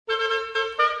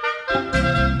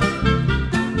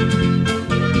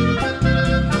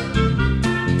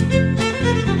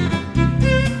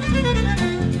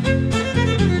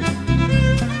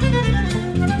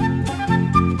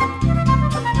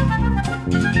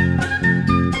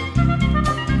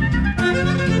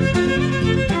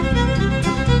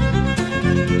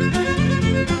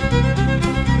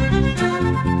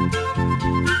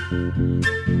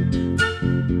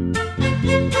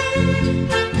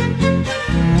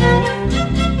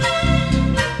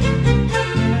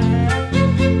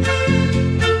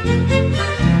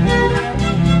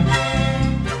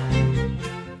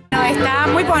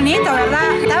Bonito,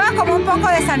 ¿verdad? Estaba como un poco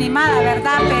desanimada,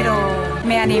 ¿verdad? Pero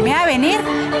me animé a venir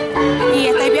y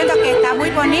estoy viendo que está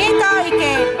muy bonito y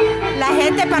que la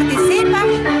gente participa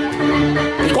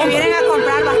y que vienen a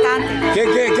comprar bastante.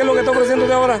 ¿Qué es lo que está ofreciendo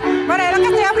usted ahora? Bueno, yo lo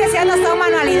que estoy ofreciendo son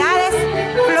manualidades,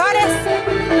 flores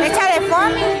hechas de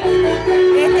foamy,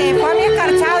 foamy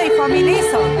escarchado y foamy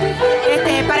liso.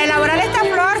 Para elaborar esta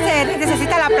flor se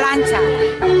necesita la plancha,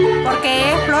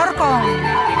 porque es flor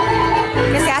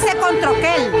que se hace con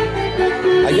troquel.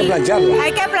 Hay que plancharla.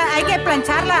 Hay que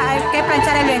plancharla, hay que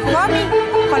planchar el foamy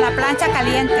con la plancha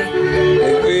caliente.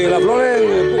 ¿Y las flores,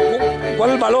 cuál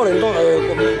es el valor entonces?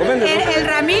 El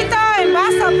ramito en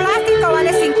vaso plástico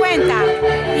vale 50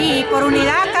 y por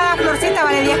unidad cada florcita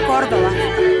vale 10 córdobas.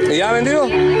 ¿Y ya ha vendido?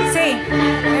 Sí,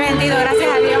 he vendido,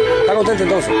 gracias a Dios. ¿Está contenta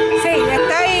entonces? Sí,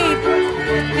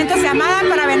 estoy entusiasmada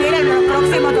para venir el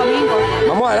próximo domingo.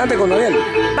 Vamos adelante con Daniel.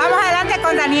 Vamos adelante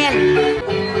con Daniel.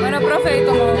 Bueno, profe,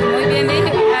 como muy bien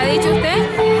ha dicho usted,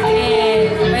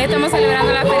 hoy estamos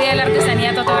celebrando la Feria de la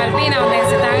Artesanía Totogalpina, donde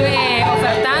se están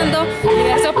ofertando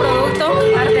diversos productos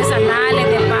artesanales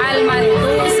de palma, de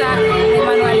tusa, de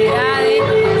manualidades,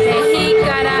 de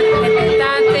jícara, de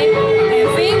petate, en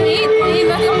fin, y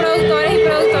nuestros productores y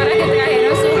productoras que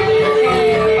trajeron sus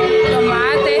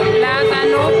tomates,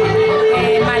 plátanos,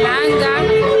 malanga,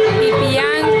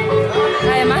 pipián.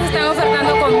 Además están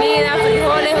ofertando comida,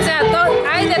 frijoles, o sea,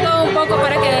 hay de todo un poco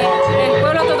para que el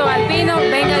pueblo totogalpino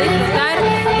venga a disfrutar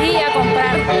y a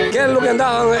comprar. ¿Qué es lo que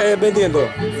andaban vendiendo?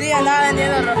 Sí, andaba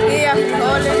vendiendo rosquillas,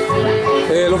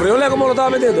 frijoles. ¿Los frijoles cómo lo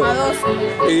estaban vendiendo? A 2.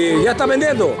 ¿Y ya está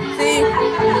vendiendo? Sí.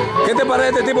 ¿Qué te parece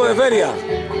este tipo de feria?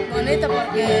 Bonito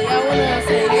porque ya uno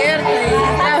se divierte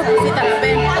y trae cositas a la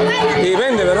venta. Y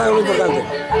vende, ¿verdad? Es lo importante.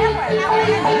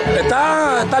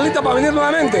 ¿Está lista para venir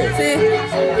nuevamente? Sí.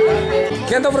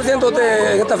 ¿Qué está ofreciendo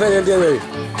usted en esta feria el día de hoy?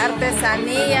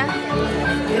 Artesanía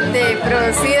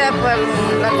producida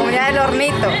por la comunidad del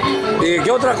Hornito. ¿Y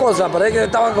qué otra cosa? Parece que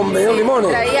estaban vendiendo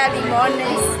limones. Traía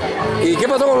limones. ¿Y qué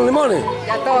pasó con los limones?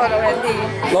 Ya todo lo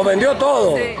vendí. ¿Lo vendió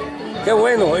todo? Sí. Qué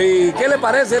bueno. ¿Y qué le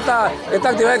parece esta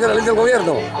actividad que realiza el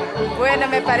gobierno? Bueno,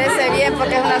 me parece bien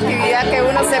porque es una actividad que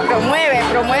uno se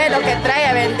promueve lo que trae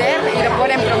a vender y lo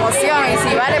pone en promoción. Y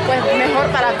si vale, pues mejor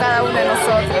para cada uno de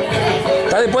nosotros.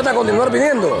 ¿Está dispuesta a continuar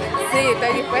viniendo? Sí,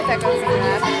 estoy dispuesta a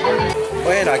continuar.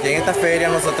 Bueno, aquí en esta feria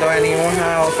nosotros venimos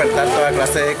a ofertar toda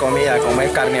clase de comida, como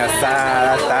es carne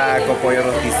asada, taco, pollo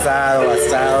rostizado,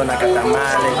 asado,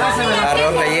 nacatamales,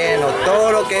 arroz relleno,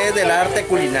 todo lo que es del arte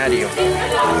culinario.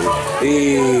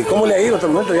 ¿Y cómo le ha ido hasta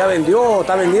el momento? ¿Ya vendió?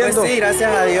 ¿Está vendiendo? Pues sí,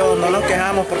 gracias a Dios, no nos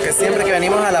quejamos porque siempre que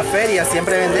venimos a la feria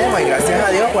siempre vendemos y gracias a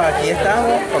Dios pues aquí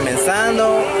estamos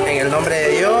comenzando en el nombre de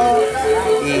Dios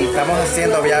y estamos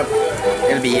haciendo ya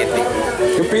el billete.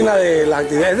 ¿Qué opina de las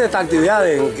actividades, de estas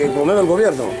actividades que promueve el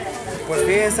gobierno? Pues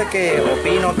fíjense que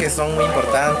opino que son muy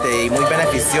importantes y muy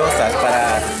beneficiosas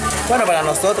para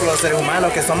nosotros los seres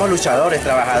humanos que somos luchadores,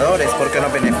 trabajadores, porque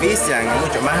nos benefician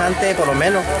mucho más. Antes por lo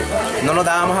menos no nos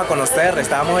dábamos a conocer,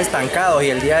 estábamos estancados y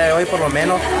el día de hoy por lo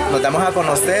menos nos damos a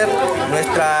conocer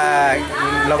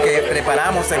lo que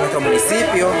preparamos en nuestro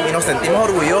municipio y nos sentimos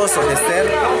orgullosos de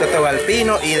ser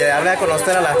totogalpinos y de darle a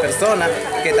conocer a las personas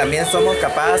que también somos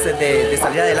capaces de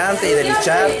salir adelante y de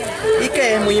luchar y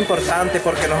que es muy importante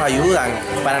porque nos ayudan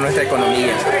para nuestra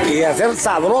economía. Y hacer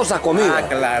sabrosa comida. Ah,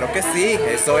 claro que sí,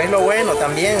 eso es lo bueno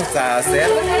también, o sea, hacer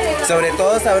sobre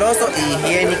todo sabroso y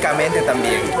higiénicamente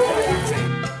también.